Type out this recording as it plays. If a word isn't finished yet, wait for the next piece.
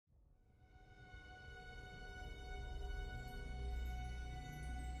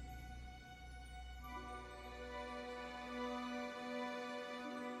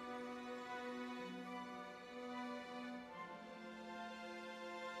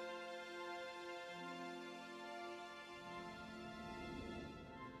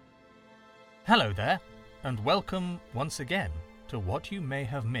Hello there, and welcome once again to What You May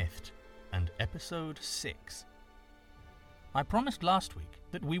Have Mythed, and Episode 6. I promised last week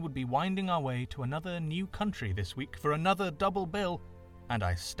that we would be winding our way to another new country this week for another double bill, and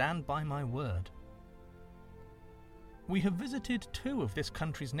I stand by my word. We have visited 2 of this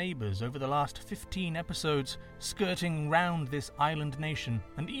country's neighbours over the last 15 episodes, skirting round this island nation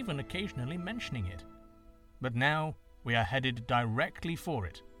and even occasionally mentioning it. But now we are headed directly for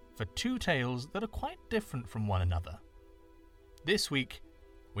it, for 2 tales that are quite different from one another. This week,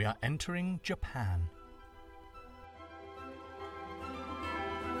 we are entering Japan.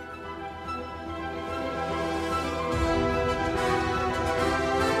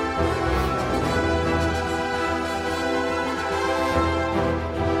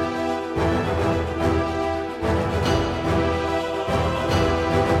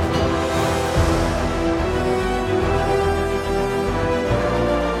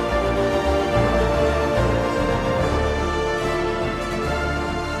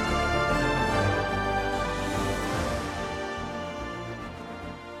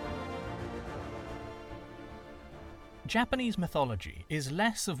 Japanese mythology is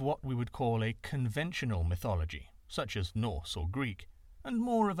less of what we would call a conventional mythology, such as Norse or Greek, and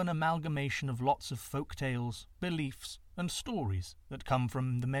more of an amalgamation of lots of folk tales, beliefs, and stories that come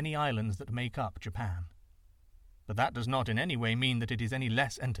from the many islands that make up Japan. But that does not in any way mean that it is any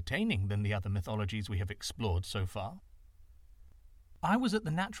less entertaining than the other mythologies we have explored so far. I was at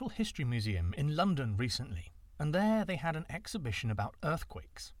the Natural History Museum in London recently, and there they had an exhibition about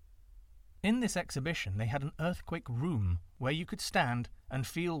earthquakes. In this exhibition, they had an earthquake room where you could stand and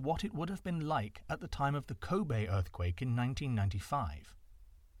feel what it would have been like at the time of the Kobe earthquake in 1995.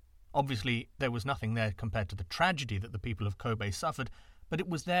 Obviously, there was nothing there compared to the tragedy that the people of Kobe suffered, but it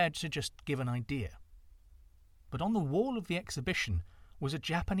was there to just give an idea. But on the wall of the exhibition was a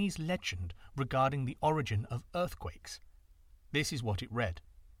Japanese legend regarding the origin of earthquakes. This is what it read.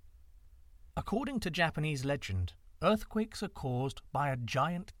 According to Japanese legend, earthquakes are caused by a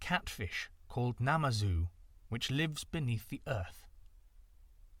giant catfish called Namazu, which lives beneath the earth.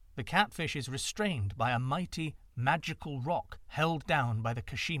 The catfish is restrained by a mighty, magical rock held down by the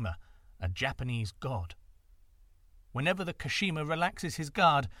Kashima, a Japanese god. Whenever the Kashima relaxes his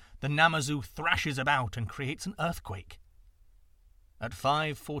guard, the Namazu thrashes about and creates an earthquake. At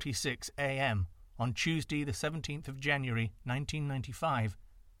 5:46 a.m. on Tuesday the 17th of January 1995,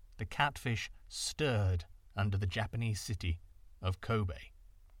 the catfish stirred under the Japanese city of Kobe.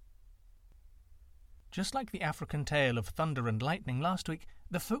 Just like the African tale of thunder and lightning last week,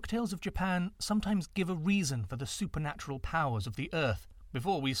 the folktales of Japan sometimes give a reason for the supernatural powers of the earth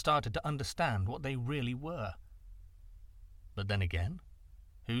before we started to understand what they really were. But then again,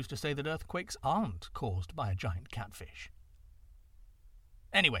 who's to say that earthquakes aren't caused by a giant catfish?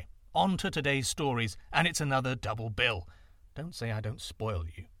 Anyway, on to today's stories, and it's another double bill. Don't say I don't spoil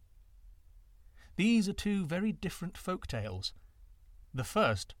you. These are 2 very different folk tales. The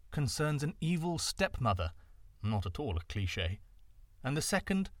first concerns an evil stepmother, not at all a cliché, and the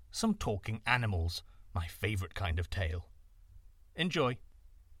second, some talking animals, my favourite kind of tale. Enjoy.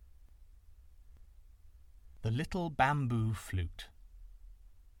 The Little Bamboo Flute.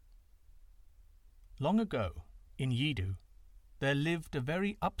 Long ago, in Yedo, there lived a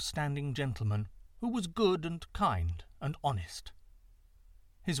very upstanding gentleman who was good and kind and honest.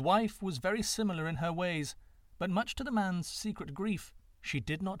 His wife was very similar in her ways, but much to the man's secret grief, she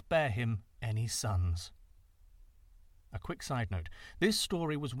did not bear him any sons. A quick side note, this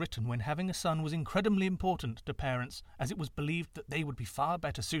story was written when having a son was incredibly important to parents, as it was believed that they would be far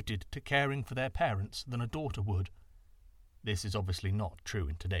better suited to caring for their parents than a daughter would. This is obviously not true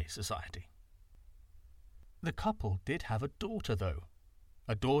in today's society. The couple did have a daughter, though.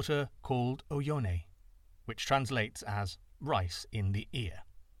 A daughter called Oyone, which translates as rice in the ear.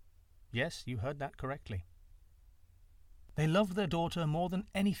 Yes, you heard that correctly. They loved their daughter more than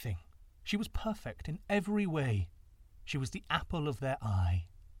anything. She was perfect in every way. She was the apple of their eye.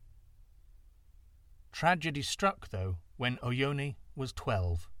 Tragedy struck, though, when Oyone was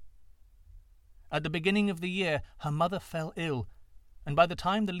 12. At the beginning of the year, her mother fell ill, and by the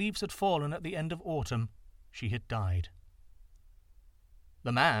time the leaves had fallen at the end of autumn, she had died.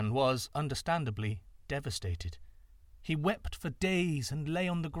 The man was, understandably, devastated. He wept for days and lay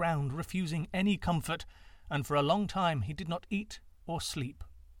on the ground, refusing any comfort, and for a long time he did not eat or sleep.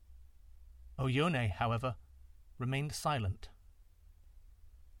 Oyone, however, remained silent.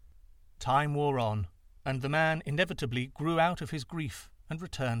 Time wore on, and the man inevitably grew out of his grief and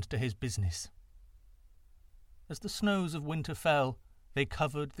returned to his business. As the snows of winter fell, they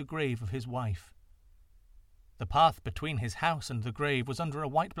covered the grave of his wife. The path between his house and the grave was under a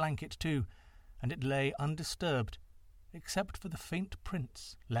white blanket too, and it lay undisturbed, except for the faint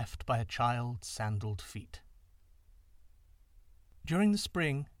prints left by a child's sandaled feet. During the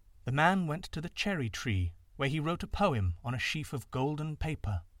spring, the man went to the cherry tree, where he wrote a poem on a sheaf of golden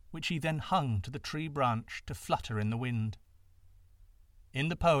paper, which he then hung to the tree branch to flutter in the wind. In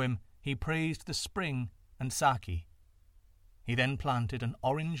the poem, he praised the spring and Saki. He then planted an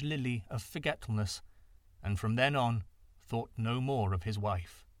orange lily of forgetfulness, and from then on thought no more of his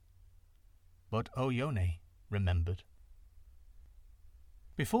wife. But Oyone remembered.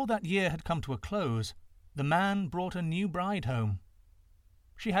 Before that year had come to a close, the man brought a new bride home.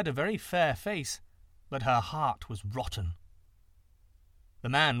 She had a very fair face, but her heart was rotten. The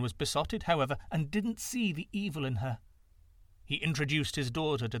man was besotted, however, and didn't see the evil in her. He introduced his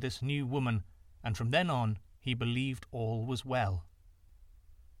daughter to this new woman, and from then on he believed all was well.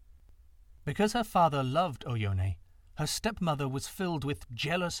 Because her father loved Oyone, her stepmother was filled with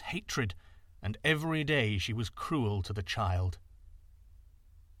jealous hatred, and every day she was cruel to the child.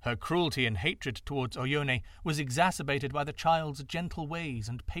 Her cruelty and hatred towards Oyone was exacerbated by the child's gentle ways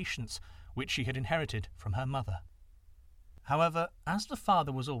and patience, which she had inherited from her mother. However, as the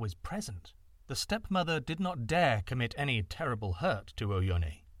father was always present, the stepmother did not dare commit any terrible hurt to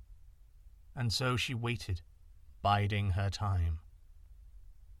Oyone. And so she waited, biding her time.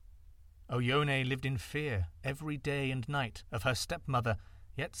 Oyone lived in fear every day and night of her stepmother,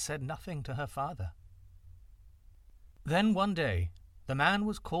 yet said nothing to her father. Then one day, the man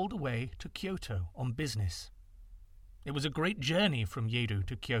was called away to Kyoto on business. It was a great journey from Yedo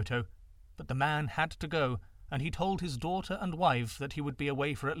to Kyoto, but the man had to go, and he told his daughter and wife that he would be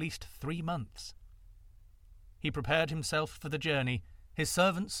away for at least 3 months. He prepared himself for the journey. His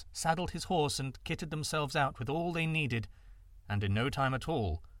servants saddled his horse and kitted themselves out with all they needed, and in no time at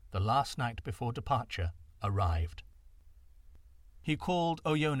all, the last night before departure arrived. He called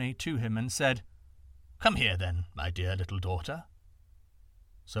Oyone to him and said, "Come here then, my dear little daughter."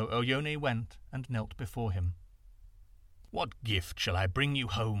 So Oyone went and knelt before him. "What gift shall I bring you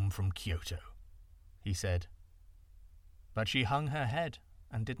home from Kyoto?" he said. But she hung her head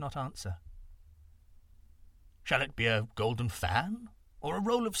and did not answer. "Shall it be a golden fan, or a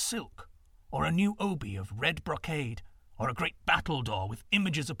roll of silk, or a new obi of red brocade, or a great battledore with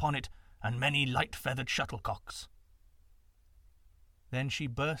images upon it and many light-feathered shuttlecocks?" Then she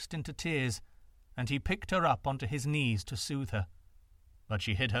burst into tears, and he picked her up onto his knees to soothe her. But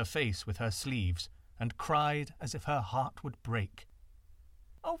she hid her face with her sleeves and cried as if her heart would break.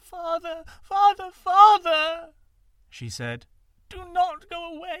 "Oh, father, father, father," she said, "do not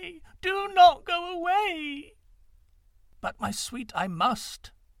go away, do not go away." "But, my sweet, I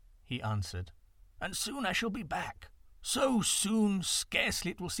must," he answered, "and soon I shall be back. So soon,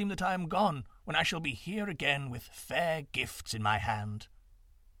 scarcely it will seem that I am gone, when I shall be here again with fair gifts in my hand."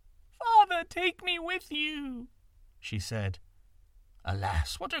 "Father, take me with you," she said.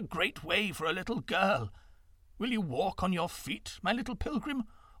 "Alas, what a great way for a little girl! Will you walk on your feet, my little pilgrim,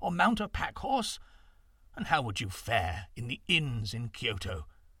 or mount a pack-horse? And how would you fare in the inns in Kyoto?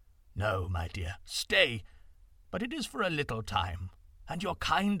 No, my dear, stay, but it is for a little time, and your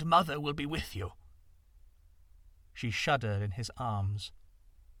kind mother will be with you." She shuddered in his arms.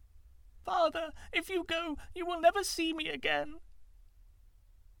 "Father, if you go, you will never see me again."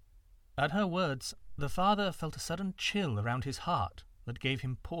 At her words, the father felt a sudden chill around his heart that gave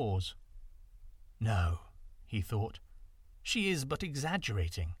him pause. No, he thought, she is but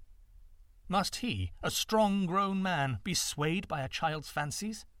exaggerating. Must he, a strong grown man, be swayed by a child's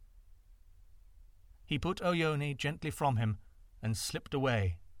fancies? He put Oyone gently from him and slipped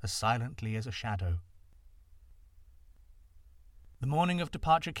away as silently as a shadow. The morning of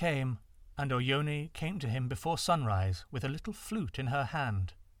departure came, and Oyone came to him before sunrise with a little flute in her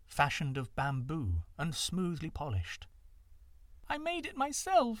hand, fashioned of bamboo and smoothly polished. "I made it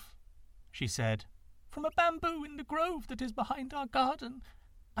myself," she said, "from a bamboo in the grove that is behind our garden.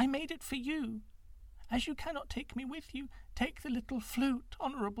 I made it for you. As you cannot take me with you, take the little flute,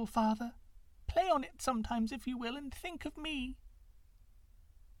 honourable father. Play on it sometimes if you will, and think of me."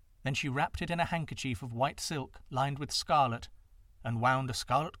 Then she wrapped it in a handkerchief of white silk lined with scarlet, and wound a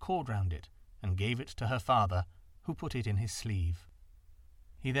scarlet cord round it, and gave it to her father, who put it in his sleeve.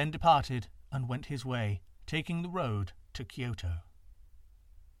 He then departed and went his way, taking the road to Kyoto.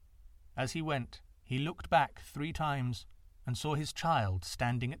 As he went, he looked back 3 times and saw his child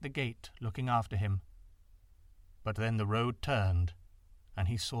standing at the gate looking after him. But then the road turned, and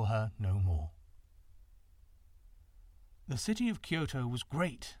he saw her no more. The city of Kyoto was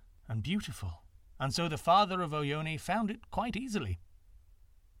great and beautiful, and so the father of Oyone found it quite easily.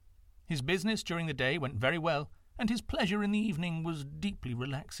 His business during the day went very well, and his pleasure in the evening was deeply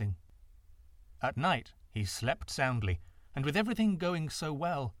relaxing. At night he slept soundly, and with everything going so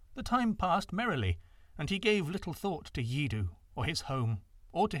well, the time passed merrily, and he gave little thought to Yidu, or his home,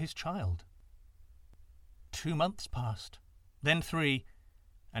 or to his child. 2 months passed, then 3,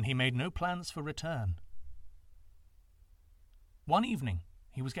 and he made no plans for return. One evening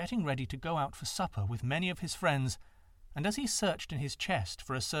he was getting ready to go out for supper with many of his friends, and as he searched in his chest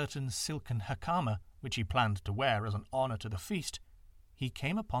for a certain silken hakama which he planned to wear as an honour to the feast, he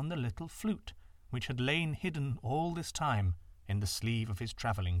came upon the little flute which had lain hidden all this time in the sleeve of his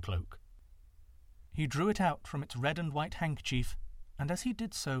travelling cloak. He drew it out from its red and white handkerchief, and as he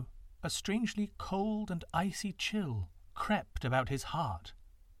did so, a strangely cold and icy chill crept about his heart.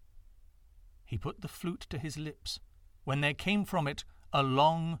 He put the flute to his lips, when there came from it a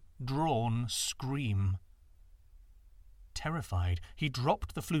long-drawn scream. Terrified, he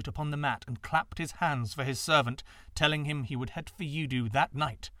dropped the flute upon the mat and clapped his hands for his servant, telling him he would head for Yidu that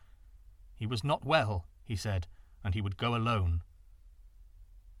night. He was not well, he said, and he would go alone.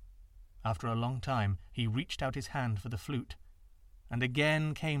 After a long time he reached out his hand for the flute, and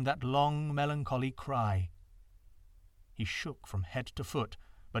again came that long melancholy cry. He shook from head to foot,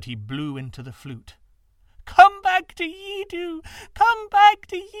 but he blew into the flute. "Come back to Yidu! Come back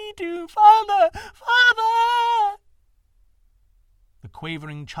to Yidu! Father! Father!" The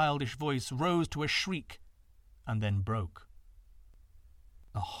quavering childish voice rose to a shriek, and then broke.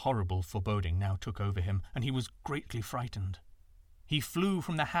 A horrible foreboding now took over him, and he was greatly frightened. He flew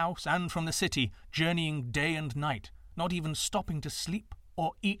from the house and from the city, journeying day and night, not even stopping to sleep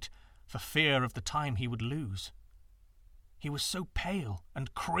or eat, for fear of the time he would lose. He was so pale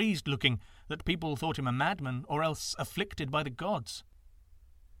and crazed-looking that people thought him a madman or else afflicted by the gods.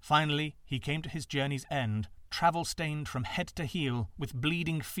 Finally, he came to his journey's end, travel-stained from head to heel, with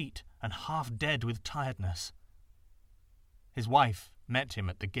bleeding feet and half dead with tiredness. His wife met him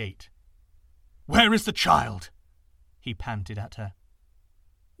at the gate. "Where is the child?" he panted at her.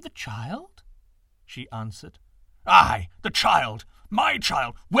 "The child?" she answered. "Aye, the child! My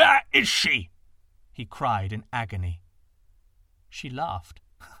child! Where is she?" he cried in agony. She laughed.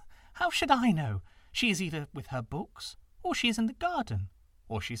 "How should I know? She is either with her books, or she is in the garden,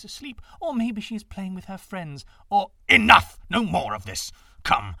 or she's asleep, or maybe she is playing with her friends, or—" "Enough! No more of this!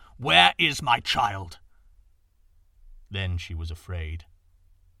 Come, where is my child?" Then she was afraid.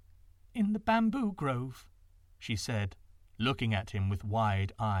 "In the bamboo grove," she said, looking at him with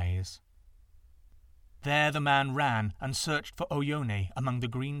wide eyes. There the man ran and searched for Oyone among the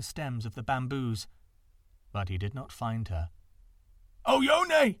green stems of the bamboos, but he did not find her.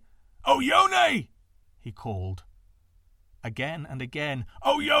 "Oyone! Oyone!" he called. Again and again,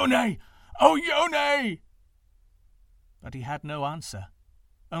 "Oyone! Oyone!" But he had no answer.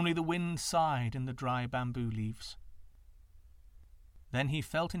 Only the wind sighed in the dry bamboo leaves. Then he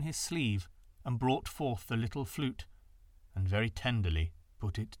felt in his sleeve and brought forth the little flute, and very tenderly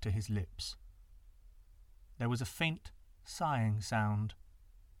put it to his lips. There was a faint, sighing sound.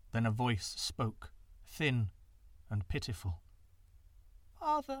 Then a voice spoke, thin and pitiful.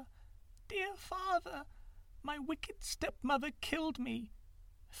 "Father, dear father, my wicked stepmother killed me.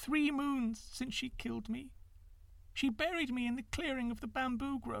 3 moons since she killed me. She buried me in the clearing of the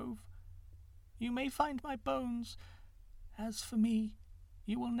bamboo grove. You may find my bones. As for me,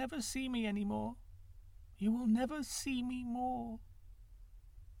 you will never see me any more. You will never see me more."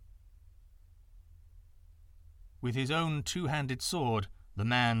 With his own 2-handed sword, the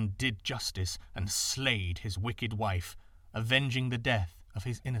man did justice and slayed his wicked wife, avenging the death of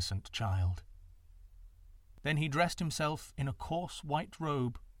his innocent child. Then he dressed himself in a coarse white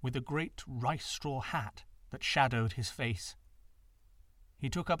robe with a great rice-straw hat that shadowed his face. He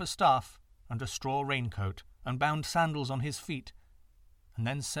took up a staff and a straw raincoat and bound sandals on his feet, and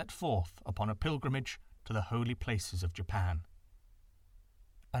then set forth upon a pilgrimage to the holy places of Japan.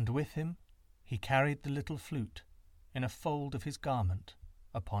 And with him he carried the little flute in a fold of his garment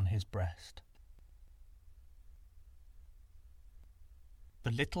upon his breast.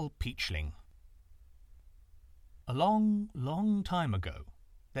 The Little Peachling. A long, long time ago,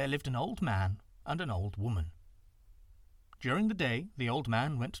 there lived an old man and an old woman. During the day, the old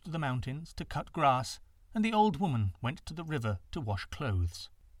man went to the mountains to cut grass, and the old woman went to the river to wash clothes.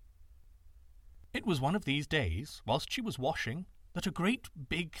 It was one of these days, whilst she was washing, that a great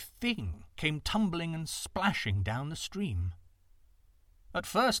big thing came tumbling and splashing down the stream. At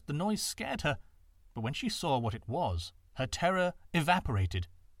first the noise scared her, but when she saw what it was, her terror evaporated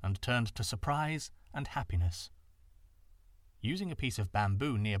and turned to surprise and happiness. Using a piece of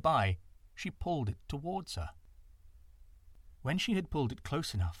bamboo nearby, she pulled it towards her. When she had pulled it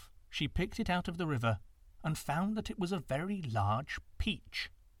close enough, she picked it out of the river and found that it was a very large peach.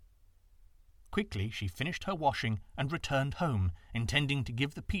 Quickly she finished her washing and returned home, intending to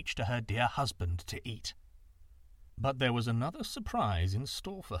give the peach to her dear husband to eat. But there was another surprise in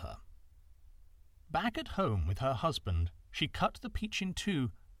store for her. Back at home with her husband, she cut the peach in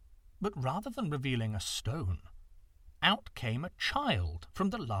two, but rather than revealing a stone, out came a child from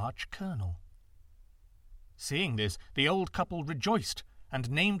the large kernel. Seeing this, the old couple rejoiced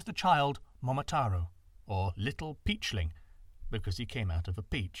and named the child Momotaro, or Little Peachling, because he came out of a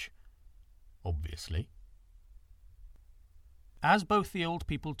peach. Obviously. As both the old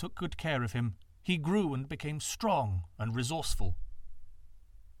people took good care of him, he grew and became strong and resourceful.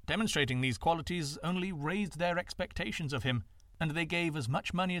 Demonstrating these qualities only raised their expectations of him, and they gave as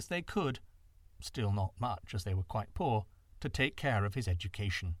much money as they could, still not much as they were quite poor, to take care of his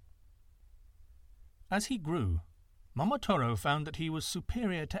education. As he grew, Momotaro found that he was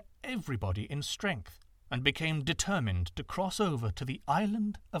superior to everybody in strength, and became determined to cross over to the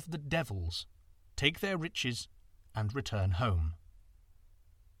island of the devils, take their riches, and return home.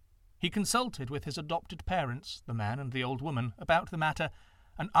 He consulted with his adopted parents, the man and the old woman, about the matter,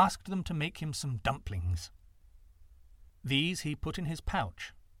 and asked them to make him some dumplings. These he put in his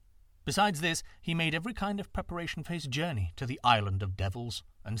pouch. Besides this, he made every kind of preparation for his journey to the island of devils,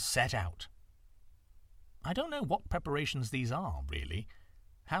 and set out. I don't know what preparations these are, really.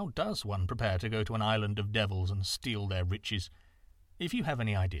 How does one prepare to go to an island of devils and steal their riches? If you have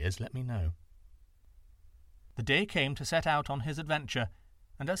any ideas, let me know. The day came to set out on his adventure,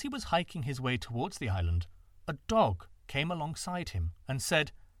 and as he was hiking his way towards the island, a dog came alongside him and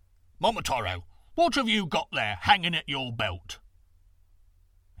said, "Momotaro, what have you got there hanging at your belt?"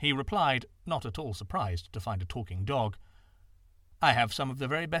 He replied, not at all surprised to find a talking dog, "I have some of the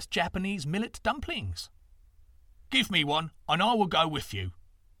very best Japanese millet dumplings." "Give me one, and I will go with you,"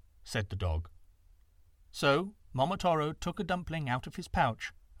 said the dog. So Momotaro took a dumpling out of his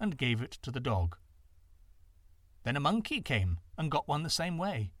pouch and gave it to the dog. Then a monkey came and got one the same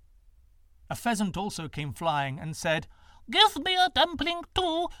way. A pheasant also came flying and said, "Give me a dumpling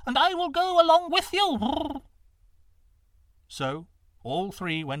too, and I will go along with you." So all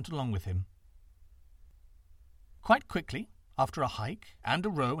three went along with him. Quite quickly, after a hike and a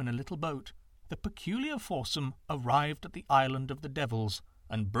row in a little boat, the peculiar foursome arrived at the island of the devils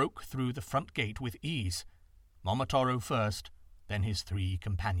and broke through the front gate with ease, Momotaro first, then his three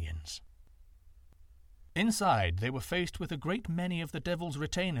companions. Inside they were faced with a great many of the devil's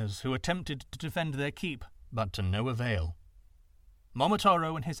retainers who attempted to defend their keep, but to no avail.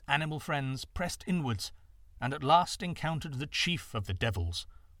 Momotaro and his animal friends pressed inwards, and at last encountered the chief of the devils,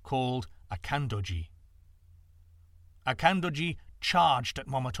 called Akandoji. Akandoji charged at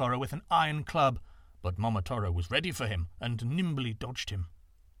Momotaro with an iron club, but Momotaro was ready for him and nimbly dodged him.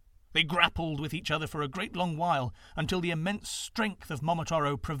 They grappled with each other for a great long while, until the immense strength of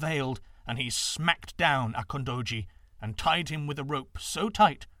Momotaro prevailed, and he smacked down Akandoji and tied him with a rope so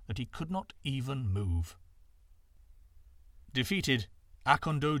tight that he could not even move. Defeated,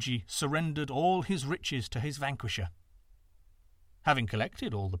 Akandoji surrendered all his riches to his vanquisher. Having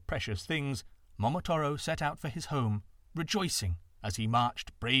collected all the precious things, Momotaro set out for his home, rejoicing as he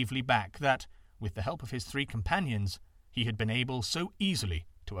marched bravely back that, with the help of his three companions, he had been able so easily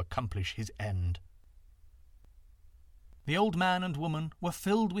to accomplish his end. The old man and woman were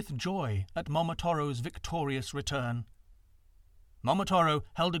filled with joy at Momotaro's victorious return. Momotaro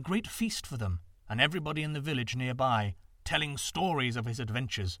held a great feast for them and everybody in the village nearby, telling stories of his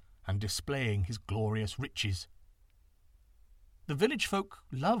adventures and displaying his glorious riches. The village folk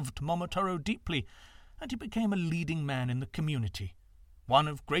loved Momotaro deeply, and he became a leading man in the community, one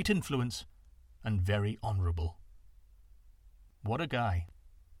of great influence and very honourable. What a guy.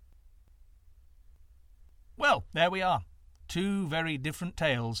 Well, there we are. Two very different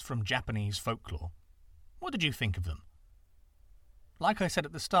tales from Japanese folklore. What did you think of them? Like I said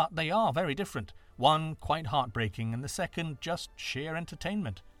at the start, they are very different. One quite heartbreaking and the second just sheer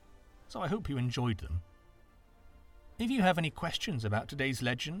entertainment. So I hope you enjoyed them. If you have any questions about today's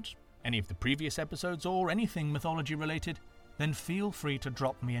legend, any of the previous episodes, or anything mythology related, then feel free to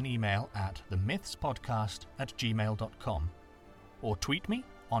drop me an email at themythspodcast@gmail.com, or tweet me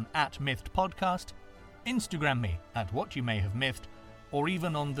on @mythpodcast, Instagram me at What You May Have Mythed, or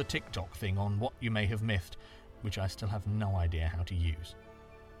even on the TikTok thing on What You May Have Mythed, which I still have no idea how to use.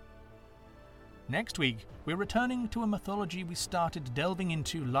 Next week, we're returning to a mythology we started delving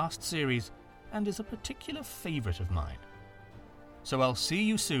into last series and is a particular favourite of mine. So I'll see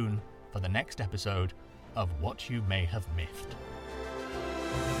you soon for the next episode of What You May Have Mythed.